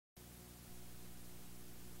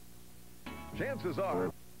chances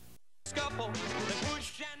are...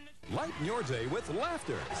 Lighten your day with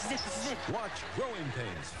laughter. Watch Growing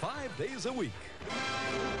Pains 5 days a week.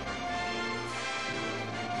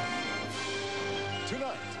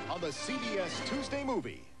 Tonight on the CBS Tuesday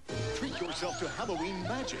Movie, treat yourself to Halloween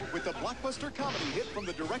magic with the blockbuster comedy hit from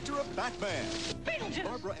the director of Batman. Beetlejuice!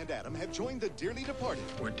 Barbara and Adam have joined the dearly departed.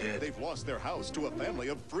 We're dead. They've lost their house to a family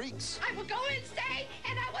of freaks. I will go and stay,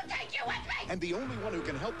 and I will take you with me! And the only one who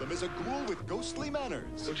can help them is a ghoul with ghostly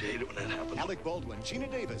manners. Don't you hate it when that happens? Alec Baldwin, Gina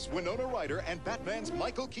Davis, Winona Ryder, and Batman's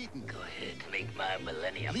Michael Keaton Go ahead, make my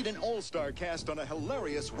millennium. lead an all-star cast on a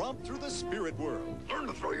hilarious romp through the spirit world. Learn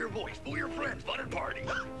to throw your voice, fool your friends, fun and party.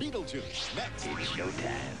 Beetlejuice, next. It's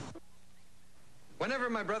showtime.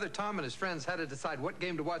 Whenever my brother Tom and his friends had to decide what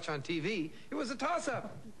game to watch on TV, it was a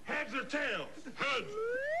toss-up. Heads or tails? Heads.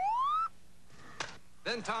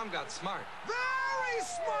 Then Tom got smart. Very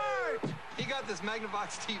smart! He got this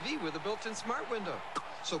Magnavox TV with a built-in smart window,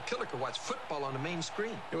 so Killer could watch football on the main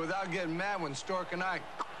screen. Without getting mad when Stork and I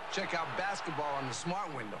check out basketball on the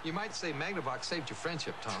smart window. You might say Magnavox saved your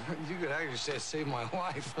friendship, Tom. You could actually say it saved my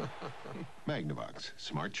life. Magnavox,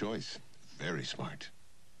 smart choice. Very smart.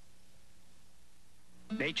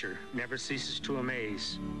 Nature never ceases to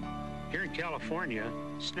amaze. Here in California,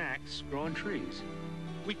 snacks grow on trees.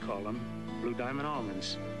 We call them Blue Diamond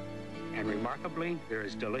almonds. And remarkably, they're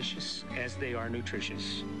as delicious as they are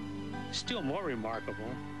nutritious. Still more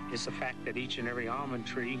remarkable is the fact that each and every almond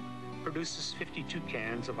tree produces 52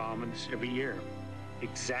 cans of almonds every year.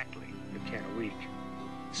 Exactly a can a week.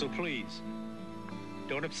 So please,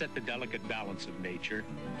 don't upset the delicate balance of nature.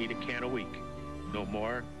 Eat a can a week. No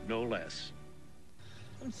more, no less.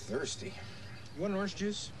 I'm thirsty. You want an orange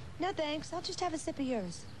juice? No, thanks. I'll just have a sip of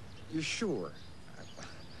yours. You're sure?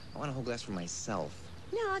 I want a whole glass for myself.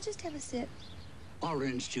 No, I'll just have a sip.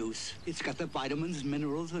 Orange juice. It's got the vitamins,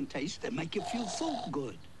 minerals, and taste that make you feel so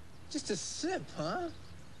good. Just a sip, huh?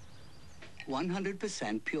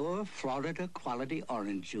 100% pure Florida quality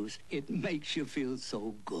orange juice. It makes you feel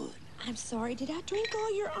so good. I'm sorry, did I drink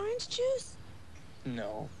all your orange juice?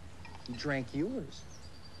 No. You drank yours.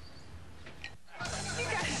 You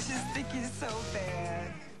guys just think you're so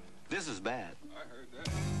bad. This is bad. I heard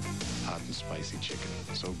that. Hot and spicy chicken.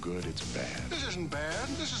 So good, it's bad. This isn't bad.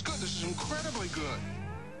 This is good. This is incredibly good.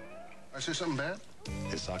 I say something bad?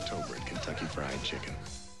 This October at Kentucky Fried Chicken.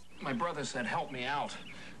 My brother said, help me out.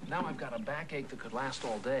 Now I've got a backache that could last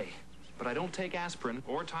all day. But I don't take aspirin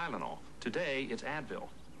or Tylenol. Today, it's Advil.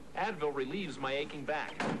 Advil relieves my aching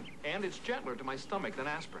back. And it's gentler to my stomach than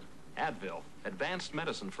aspirin. Advil, advanced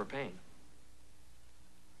medicine for pain.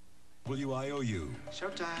 WIOU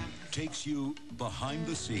Showtime. takes you behind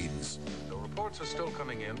the scenes The reports are still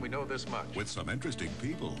coming in. We know this much. with some interesting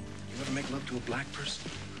people. You ever make love to a black person?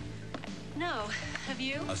 No. Have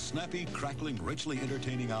you? A snappy, crackling, richly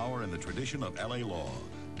entertaining hour in the tradition of LA law.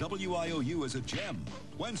 WIOU is a gem.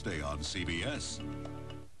 Wednesday on CBS.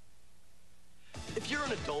 If you're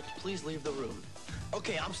an adult, please leave the room.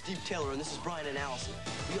 Okay, I'm Steve Taylor, and this is Brian and Allison.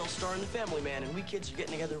 We all star in The Family Man, and we kids are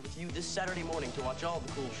getting together with you this Saturday morning to watch all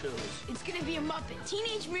the cool shows. It's gonna be a Muppet,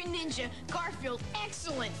 Teenage Mutant Ninja, Garfield,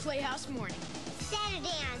 excellent Playhouse morning. Saturday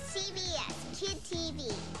on CBS Kid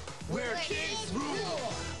TV. Where kids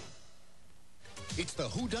rule. It's the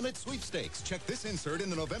Whodunit Sweepstakes. Check this insert in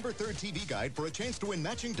the November 3rd TV Guide for a chance to win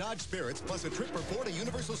matching Dodge Spirits plus a trip for 4 to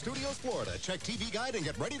Universal Studios, Florida. Check TV Guide and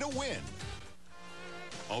get ready to win.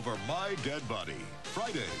 Over My Dead Body,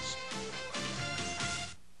 Fridays.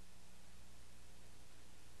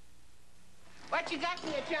 What you got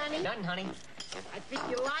there, Johnny? Nothing, honey. I think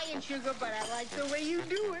you're lying, Sugar, but I like the way you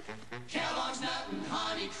do it. Kellogg's Nut and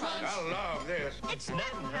Honey Crunch. I love this. It's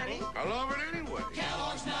nothing, honey. I love it anyway.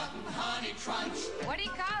 Kellogg's Nut and Honey Crunch. What do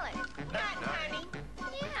you call it? Not honey.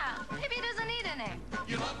 Yeah, maybe it doesn't need an egg.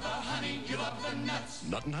 You love the honey, you love the nuts.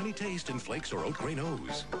 Nut and honey taste in flakes or oat grain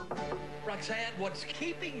O's. Roxanne, what's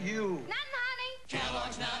keeping you? Nothing, honey.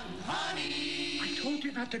 Kellogg's Nut and Honey. I told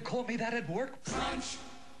you not to call me that at work. Crunch.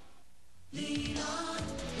 Lean on.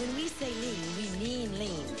 When we say lean, we mean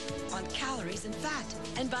lean. On calories and fat.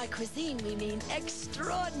 And by cuisine, we mean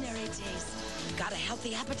extraordinary taste. Got a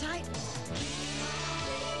healthy appetite?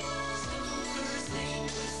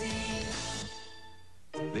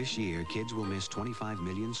 This year, kids will miss 25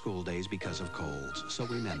 million school days because of colds. So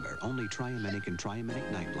remember, only Triaminic and Triaminic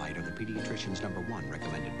Nightlight are the pediatrician's #1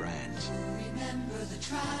 recommended brands. Remember the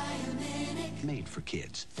Triaminic. Made for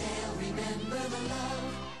kids. They'll remember the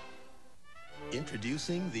love.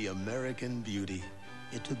 Introducing the American Beauty.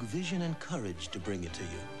 It took vision and courage to bring it to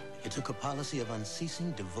you. It took a policy of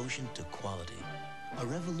unceasing devotion to quality. A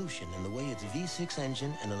revolution in the way its V6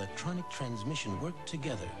 engine and electronic transmission work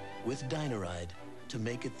together with Dynaride to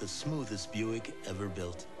make it the smoothest Buick ever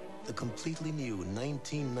built. The completely new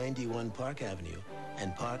 1991 Park Avenue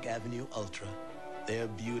and Park Avenue Ultra. They're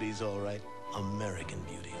beauties, all right. American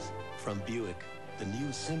beauties. From Buick, the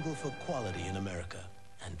new symbol for quality in America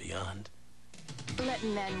and beyond. Let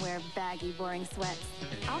men wear baggy, boring sweats.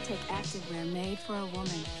 I'll take activewear made for a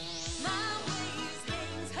woman.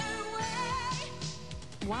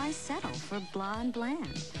 Why settle for blonde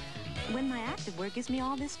bland when my activewear gives me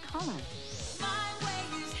all this color?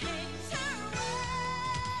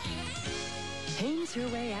 Hanes Her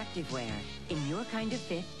Way Activewear. In your kind of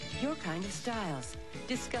fit, your kind of styles.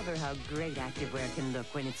 Discover how great activewear can look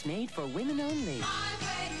when it's made for women only.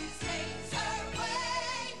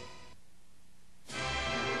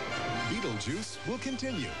 Beetlejuice will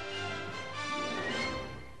continue.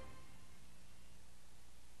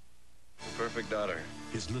 Perfect daughter.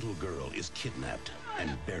 His little girl is kidnapped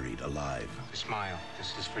and buried alive. Smile.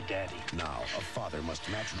 This is for Daddy. Now, a father must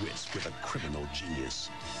match wits with a criminal genius.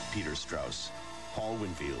 Peter Strauss, Paul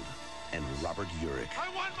Winfield, and Robert Urich.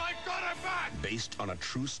 I want my daughter back! Based on a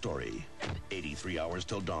true story. 83 Hours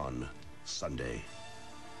Till Dawn, Sunday.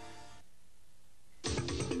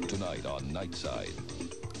 Tonight on Nightside.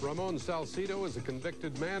 Ramon Salcido is a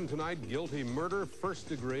convicted man tonight, guilty murder, first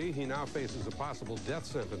degree. He now faces a possible death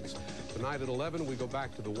sentence. Tonight at 11, we go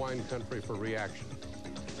back to the wine country for reaction.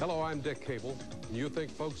 Hello, I'm Dick Cable. You think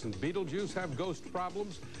folks in Beetlejuice have ghost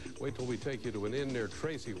problems? Wait till we take you to an inn near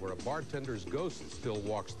Tracy where a bartender's ghost still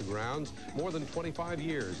walks the grounds more than 25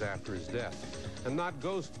 years after his death. And not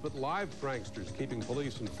ghosts, but live pranksters keeping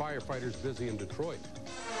police and firefighters busy in Detroit.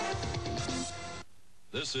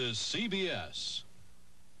 This is CBS.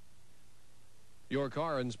 Your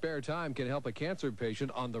car and spare time can help a cancer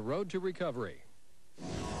patient on the road to recovery.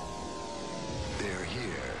 They're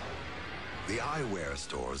here. The eyewear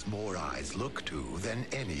stores more eyes look to than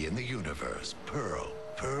any in the universe. Pearl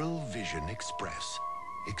Vision Express.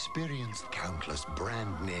 Experienced countless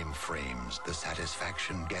brand name frames, the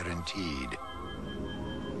satisfaction guaranteed,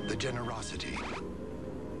 the generosity.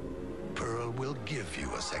 Pearl will give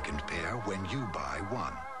you a second pair when you buy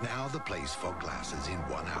one. Now the place for glasses in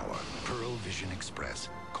 1 hour. Pearl Vision Express.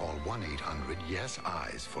 Call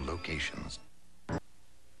 1-800-YES-EYES for locations.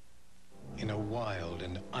 In a wild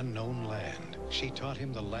and unknown land, she taught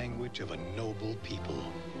him the language of a noble people.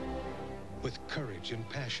 With courage and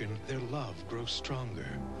passion, their love grows stronger.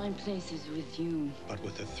 My place is with you. But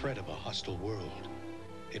with the threat of a hostile world,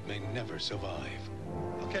 it may never survive.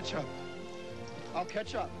 I'll catch up. I'll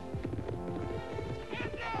catch up.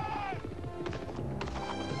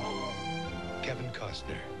 Kevin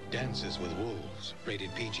Costner, Dances with Wolves,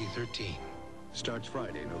 rated PG-13. Starts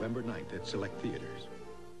Friday, November 9th at select theaters.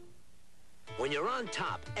 When you're on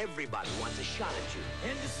top, everybody wants a shot at you.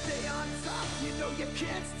 And to stay on top, you know you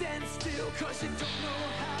can't stand still, cause you don't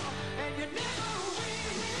know how, and you never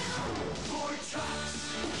will. Ford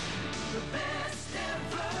trucks, the best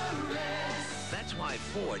ever is. That's why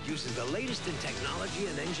Ford uses the latest in technology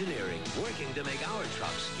and engineering, working to make our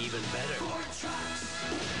trucks even better. Ford trucks,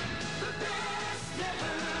 the best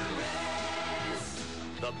ever is.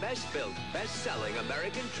 The best-built, best-selling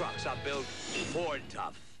American trucks are built Ford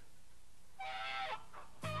tough.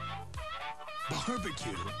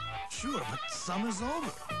 Barbecue? Sure, but summer's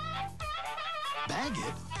over.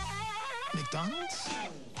 Baggett? McDonald's?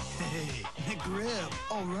 Hey, McRib,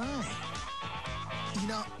 all right. You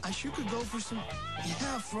know, I sure could go for some,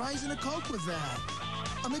 fries and a Coke with that.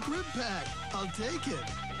 A McRib pack, I'll take it.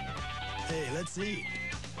 Hey, let's eat.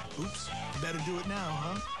 Oops, better do it now,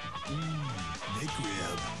 huh?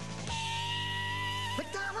 McRib.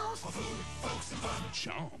 McDonald's? For food, folks, and fun.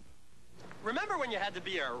 Chomp. Remember when you had to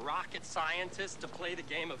be a rocket scientist to play the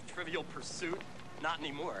game of Trivial Pursuit? Not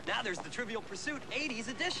anymore. Now there's the Trivial Pursuit 80s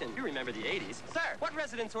edition. You remember the 80s. Sir, what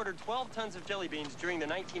residents ordered 12 tons of jelly beans during the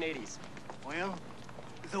 1980s? Well,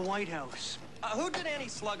 the White House. Who did Annie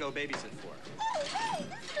Sluggo babysit for? Oh, hey,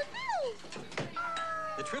 that's the news!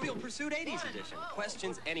 The Trivial Pursuit 80s edition.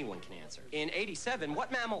 Questions anyone can answer. In 87,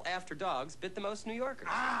 what mammal after dogs bit the most New Yorkers?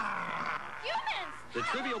 Humans! The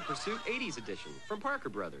Trivial Pursuit 80s edition from Parker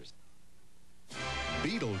Brothers.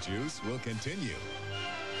 Beetlejuice will continue.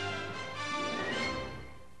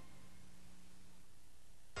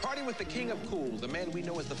 Party with the king of cool, the man we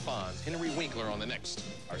know as the Fonz, Henry Winkler, on the next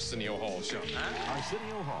Arsenio Hall show.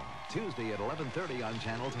 Arsenio Hall, Tuesday at 11:30 on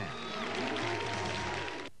Channel 10.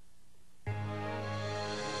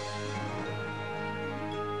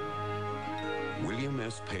 William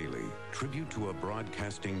S. Paley, tribute to a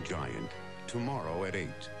broadcasting giant, tomorrow at 8.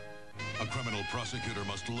 A criminal prosecutor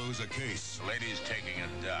must lose a case. The lady's taking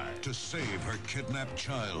a dive. To save her kidnapped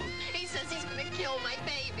child. He says he's gonna kill my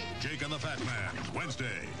baby. Jake and the Fat Man,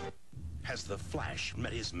 Wednesday. Has the Flash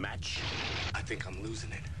met his match? I think I'm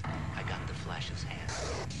losing it. I got the Flash's hand.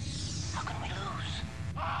 How can we lose?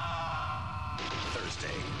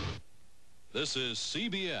 Thursday. This is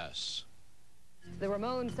CBS. The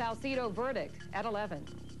Ramon Salcido verdict at 11.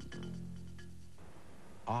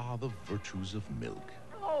 Ah, the virtues of milk.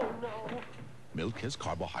 Oh, no. Milk has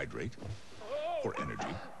carbohydrate for energy,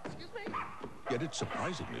 Excuse me? yet it's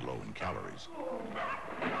surprisingly low in calories.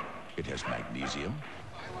 It has magnesium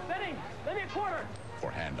Benny, let me a quarter.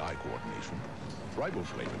 for hand-eye coordination,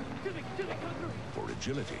 riboflavin Excuse me, come through. for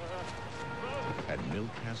agility, and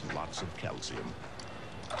milk has lots of calcium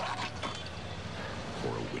for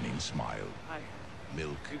a winning smile. Hi.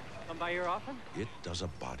 Milk, Come by here often? it does a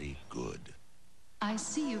body good. I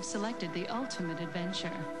see you've selected the ultimate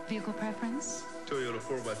adventure. Vehicle preference? Toyota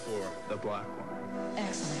 4x4, the black one.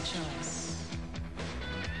 Excellent choice.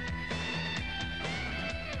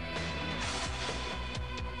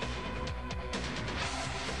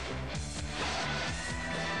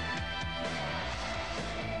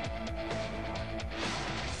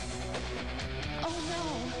 Oh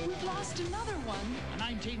no, we've lost another one. A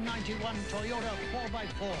 1991 Toyota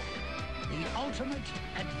 4x4. The ultimate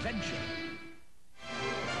adventure.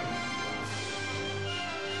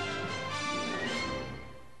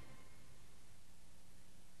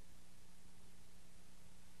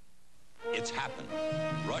 It's happened.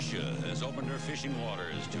 Russia has opened her fishing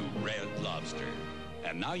waters to red lobster.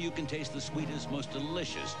 And now you can taste the sweetest, most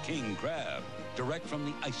delicious king crab direct from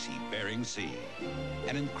the icy Bering Sea.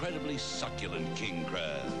 An incredibly succulent king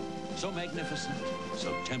crab. So magnificent,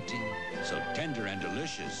 so tempting, so tender and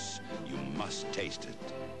delicious, you must taste it.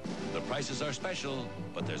 The prices are special,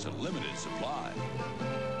 but there's a limited supply.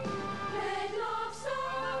 Red lobster,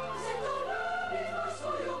 c'est ton lubię twarz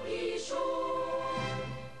swoją piszą.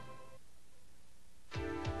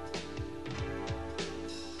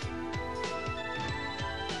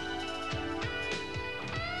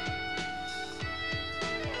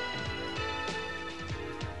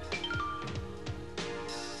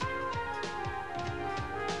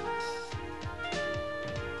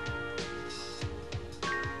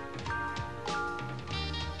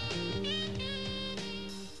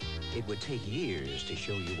 It would take years to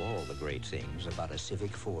show you all the great things about a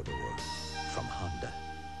Civic four-door from Honda.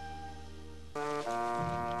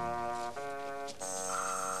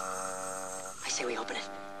 I say we open it.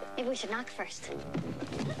 Maybe we should knock first.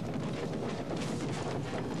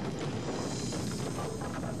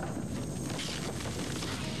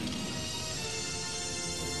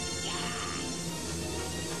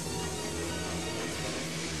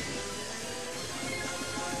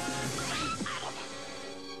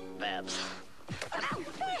 Babs.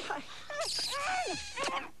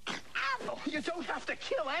 You don't have to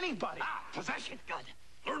kill anybody. Possession. Good.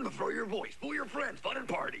 Learn to throw your voice. Fool your friends. Fun and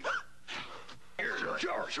party.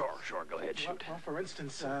 Sure. Go ahead, shoot. Well, for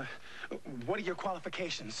instance, what are your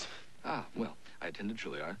qualifications? Well, I attended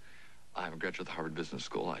Juilliard. I'm a graduate of the Harvard Business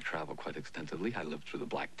School. I travel quite extensively. I lived through the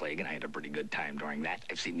Black Plague, and I had a pretty good time during that.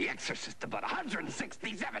 I've seen The Exorcist about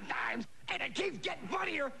 167 times, and it keeps getting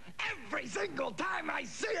funnier every single time I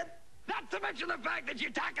see it. Not to mention the fact that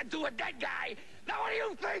you're talking to a dead guy. Now, what do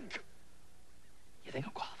you think? You think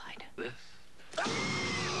I'm qualified? This.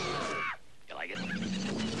 You like it?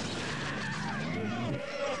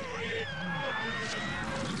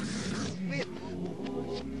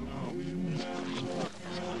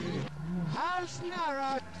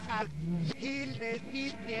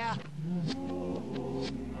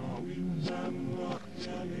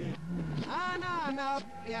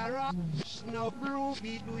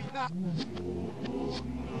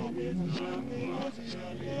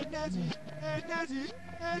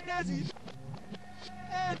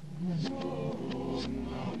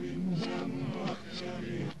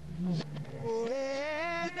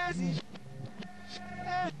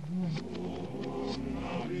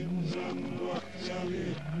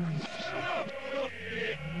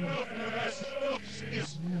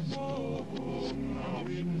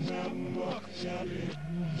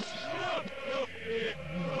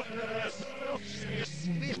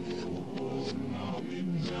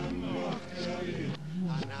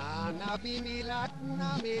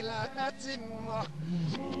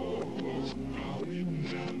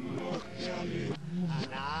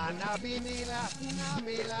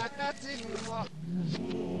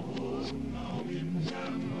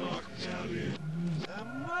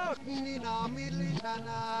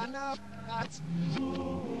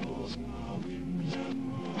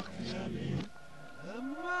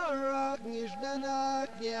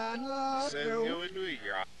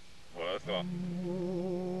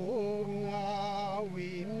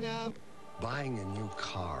 Buying a new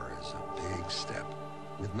car is a big step.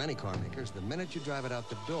 With many car makers, the minute you drive it out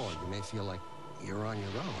the door, you may feel like you're on your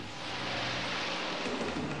own.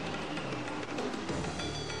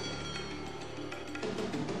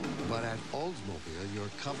 But at Oldsmobile, you're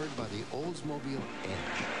covered by the Oldsmobile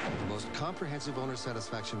Edge, the most comprehensive owner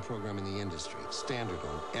satisfaction program in the industry, standard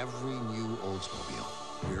on every new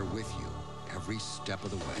Oldsmobile. We're with you every step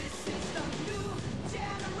of the way. This is the new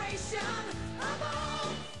generation of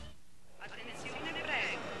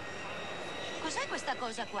Cos'è questa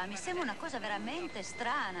cosa qua? Mi sembra una cosa veramente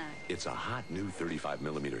strana. It's a hot new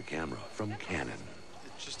 35mm camera from Canon.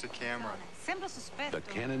 It's just a camera. Sembra sospetto. The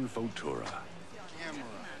Canon Fotura.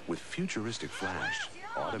 With futuristic flash,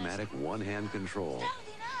 automatic one-hand control,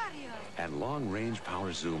 and long-range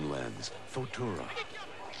power zoom lens. Fotura.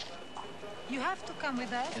 You have to come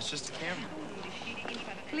with us. It's just a camera.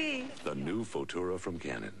 Please. The new Fotura from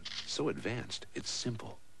Canon. So advanced, it's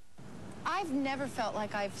simple. I've never felt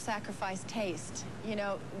like I've sacrificed taste, you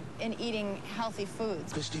know, in eating healthy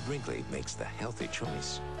foods. Christy Brinkley makes the healthy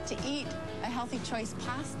choice. To eat a healthy choice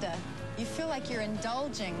pasta, you feel like you're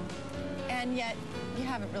indulging, and yet you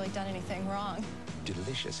haven't really done anything wrong.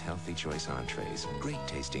 Delicious healthy choice entrees. Great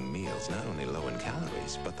tasting meals, not only low in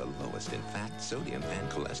calories, but the lowest in fat, sodium, and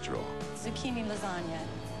cholesterol. Zucchini lasagna.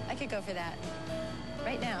 I could go for that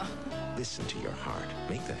right now. Listen to your heart.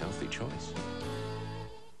 Make the healthy choice.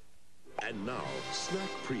 And now, snack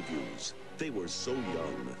previews. They were so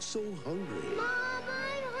young, so hungry. Mom,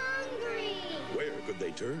 I'm hungry. Where could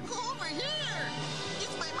they turn? Over here!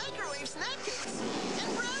 It's my microwave snack cakes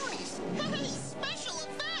and brownies. Hey, special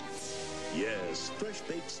effects! Yes,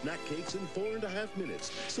 fresh-baked snack cakes in 4.5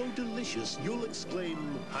 minutes. So delicious, you'll exclaim,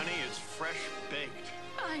 Honey, it's fresh baked.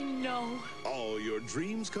 I know. All your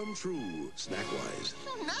dreams come true, snack-wise.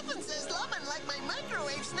 Nothing says loving like my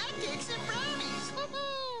microwave snack cakes and brownies.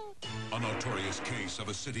 A notorious case of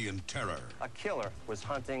a city in terror. A killer was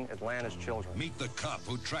hunting Atlanta's children. Meet the cop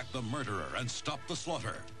who tracked the murderer and stopped the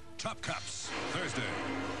slaughter. Top Cops, Thursday.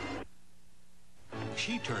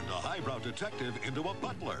 She turned a highbrow detective into a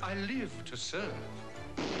butler. I live to serve.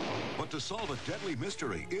 But to solve a deadly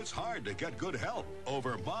mystery, it's hard to get good help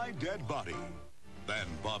over My Dead Body. Then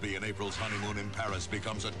Bobby and April's honeymoon in Paris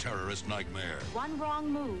becomes a terrorist nightmare. One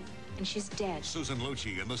wrong move, and she's dead. Susan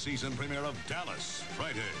Lucci in the season premiere of Dallas,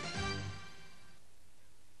 Friday.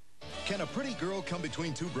 Can a pretty girl come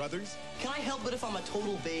between two brothers? Can I help it if I'm a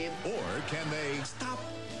total babe? Or can they stop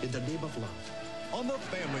in the name of love? On The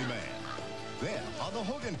Family Man. Then, on The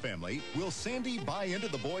Hogan Family, will Sandy buy into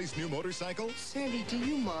the boys' new motorcycle? Sandy, do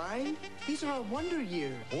you mind? These are our wonder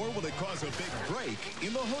years. Or will it cause a big break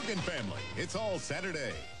in The Hogan Family? It's all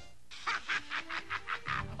Saturday.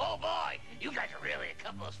 Oh, boy, you guys are really a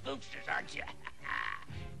couple of spooksters, aren't you?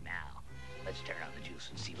 Now, let's turn on the juice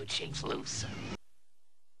and see what shakes loose.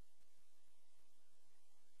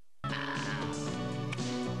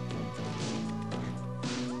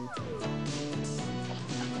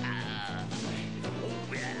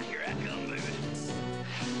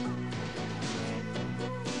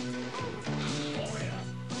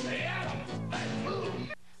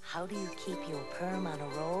 How do you keep your perm on a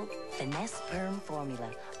roll? Finesse Perm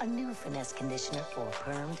Formula, a new finesse conditioner for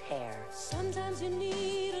permed hair. Sometimes you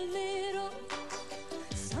need a little,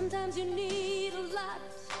 sometimes you need a lot,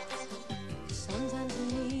 sometimes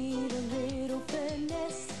you need a little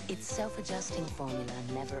finesse. It's self-adjusting formula,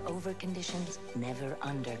 never over conditions, never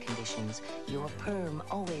under conditions. Your perm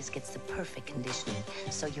always gets the perfect conditioning,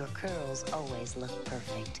 so your curls always look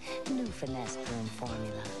perfect. New Finesse Perm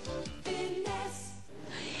Formula. Finesse.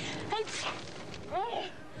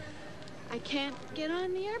 I can't get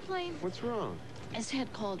on the airplane. What's wrong? As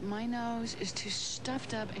Ted called, my nose is too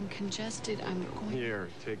stuffed up and congested. I'm going... Here,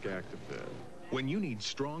 take Actifed. When you need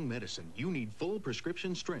strong medicine, you need full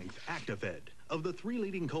prescription strength Actifed. Of the 3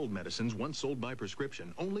 leading cold medicines once sold by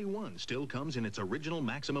prescription, only one still comes in its original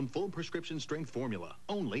maximum full prescription strength formula.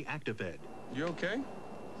 Only Actifed. You okay?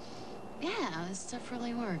 Yeah, this stuff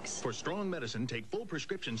really works. For strong medicine, take full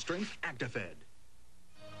prescription strength Actifed.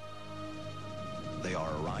 They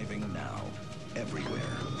are arriving now,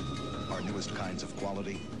 everywhere. Our newest kinds of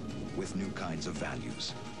quality with new kinds of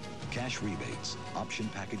values. Cash rebates, option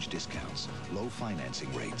package discounts, low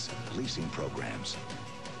financing rates, leasing programs.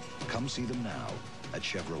 Come see them now at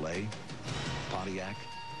Chevrolet, Pontiac,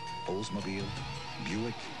 Oldsmobile,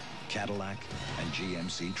 Buick, Cadillac, and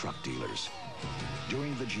GMC truck dealers.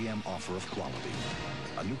 During the GM offer of quality,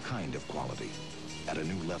 a new kind of quality at a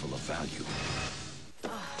new level of value.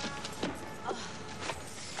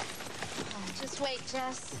 wait,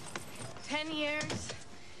 Jess. 10 years,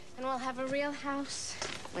 and we'll have a real house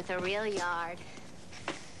with a real yard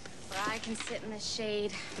where I can sit in the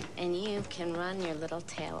shade and you can run your little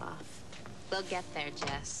tail off. We'll get there,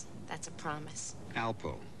 Jess. That's a promise.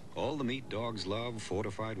 Alpo. All the meat dogs love,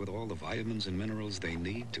 fortified with all the vitamins and minerals they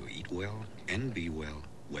need to eat well and be well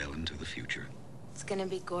into the future. It's gonna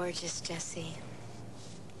be gorgeous, Jessie.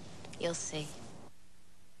 You'll see.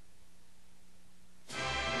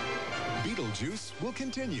 Beetlejuice will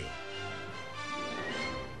continue.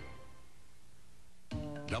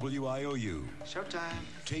 WIOU Showtime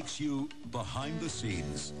takes you behind the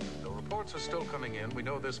scenes The reports are still coming in. We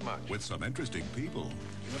know this much. with some interesting people.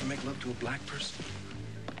 You want to make love to a black person?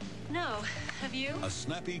 No. Have you? A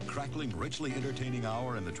snappy, crackling, richly entertaining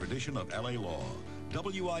hour in the tradition of LA law.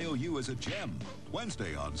 WIOU is a gem.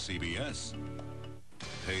 Wednesday on CBS.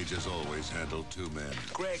 Paige has always handled two men,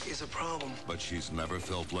 Greg is a problem. but she's never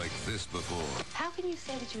felt like this before. How can you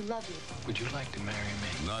say that you love me? Would you like to marry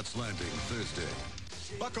me? Knots Landing, Thursday.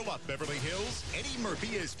 Buckle up, Beverly Hills. Eddie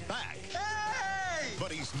Murphy is back. Hey!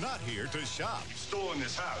 But he's not here to shop. Stolen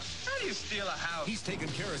this house. How do you steal a house? He's taking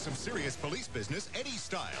care of some serious police business Eddie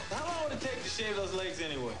style. How long would it take to shave those legs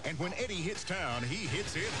anyway? And when Eddie hits town, he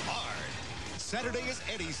hits it hard. Saturday is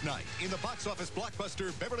Eddie's night in the box office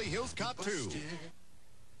blockbuster Beverly Hills Cop 2.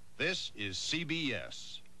 This is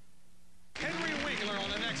CBS. Henry Winkler on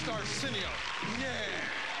the next Arsenio. Yeah.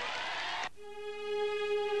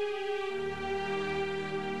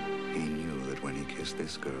 He knew that when he kissed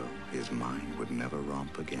this girl, his mind would never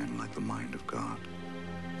romp again like the mind of God.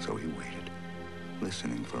 So he waited,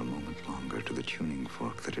 listening for a moment longer to the tuning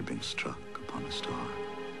fork that had been struck upon a star.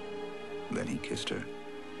 Then he kissed her.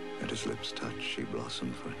 At his lips' touch, she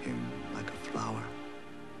blossomed for him like a flower.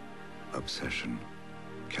 Obsession,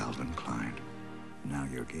 Calvin Klein. Now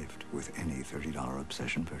your gift with any $30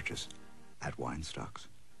 Obsession purchase at Weinstocks.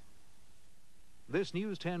 This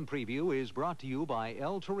News 10 preview is brought to you by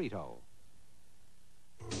El Torito.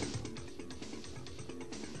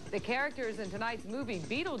 The characters in tonight's movie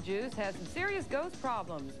Beetlejuice have some serious ghost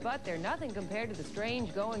problems, but they're nothing compared to the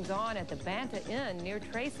strange goings-on at the Banta Inn near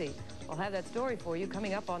Tracy. We'll have that story for you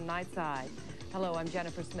coming up on Nightside. Hello, I'm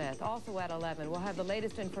Jennifer Smith. Also at 11, we'll have the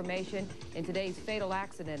latest information in today's fatal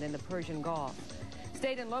accident in the Persian Gulf.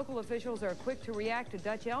 State and local officials are quick to react to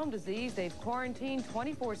Dutch elm disease. They've quarantined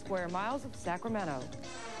 24 square miles of Sacramento.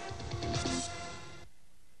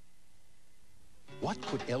 What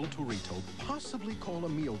could El Torito possibly call a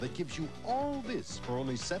meal that gives you all this for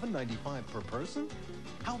only $7.95 per person?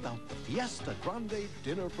 How about the Fiesta Grande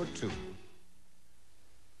dinner for two?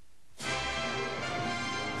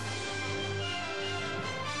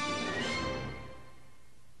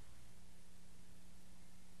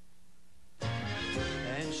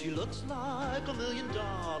 And she looks like $1 million.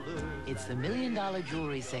 It's the $1 Million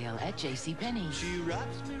Jewelry Sale at JCPenney. She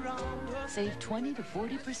wraps me round her. Save 20 to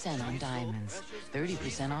 40% on diamonds,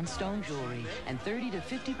 30% on stone jewelry, and 30 to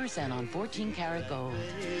 50% on 14-karat gold.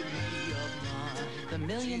 The $1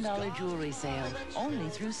 Million Jewelry Sale, only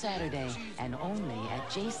through Saturday, and only at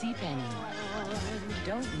JCPenney.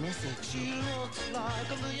 Don't miss it. She looks like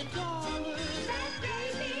 $1 million.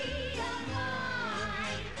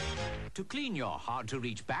 To clean your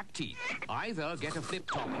hard-to-reach back teeth, either get a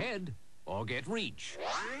flip-top head or get Reach.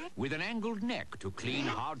 With an angled neck to clean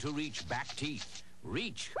hard-to-reach back teeth.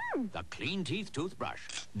 Reach, the clean teeth toothbrush.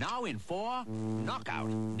 Now in 4 knockout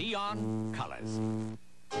neon colors.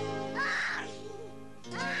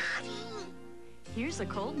 Here's a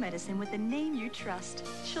cold medicine with a name you trust.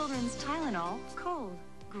 Children's Tylenol Cold.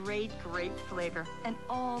 Great grape flavor and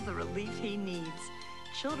all the relief he needs.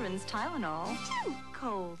 Children's Tylenol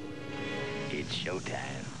Cold. It's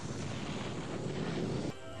showtime.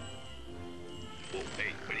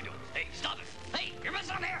 Hey, what are you doing? Hey, stop it! Hey, you're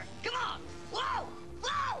messing up here! Come on! Whoa!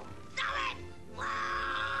 Whoa! Stop it!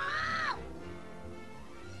 Whoa!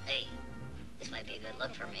 Hey, this might be a good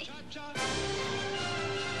look for me.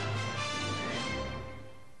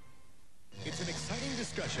 It's an exciting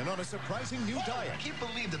discussion on a surprising new diet. I can't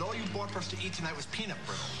believe that all you bought for us to eat tonight was peanut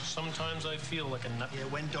brittle. Sometimes I feel like a nut. Yeah,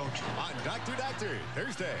 when don't you? On Dr. Doctor,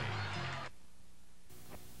 Thursday.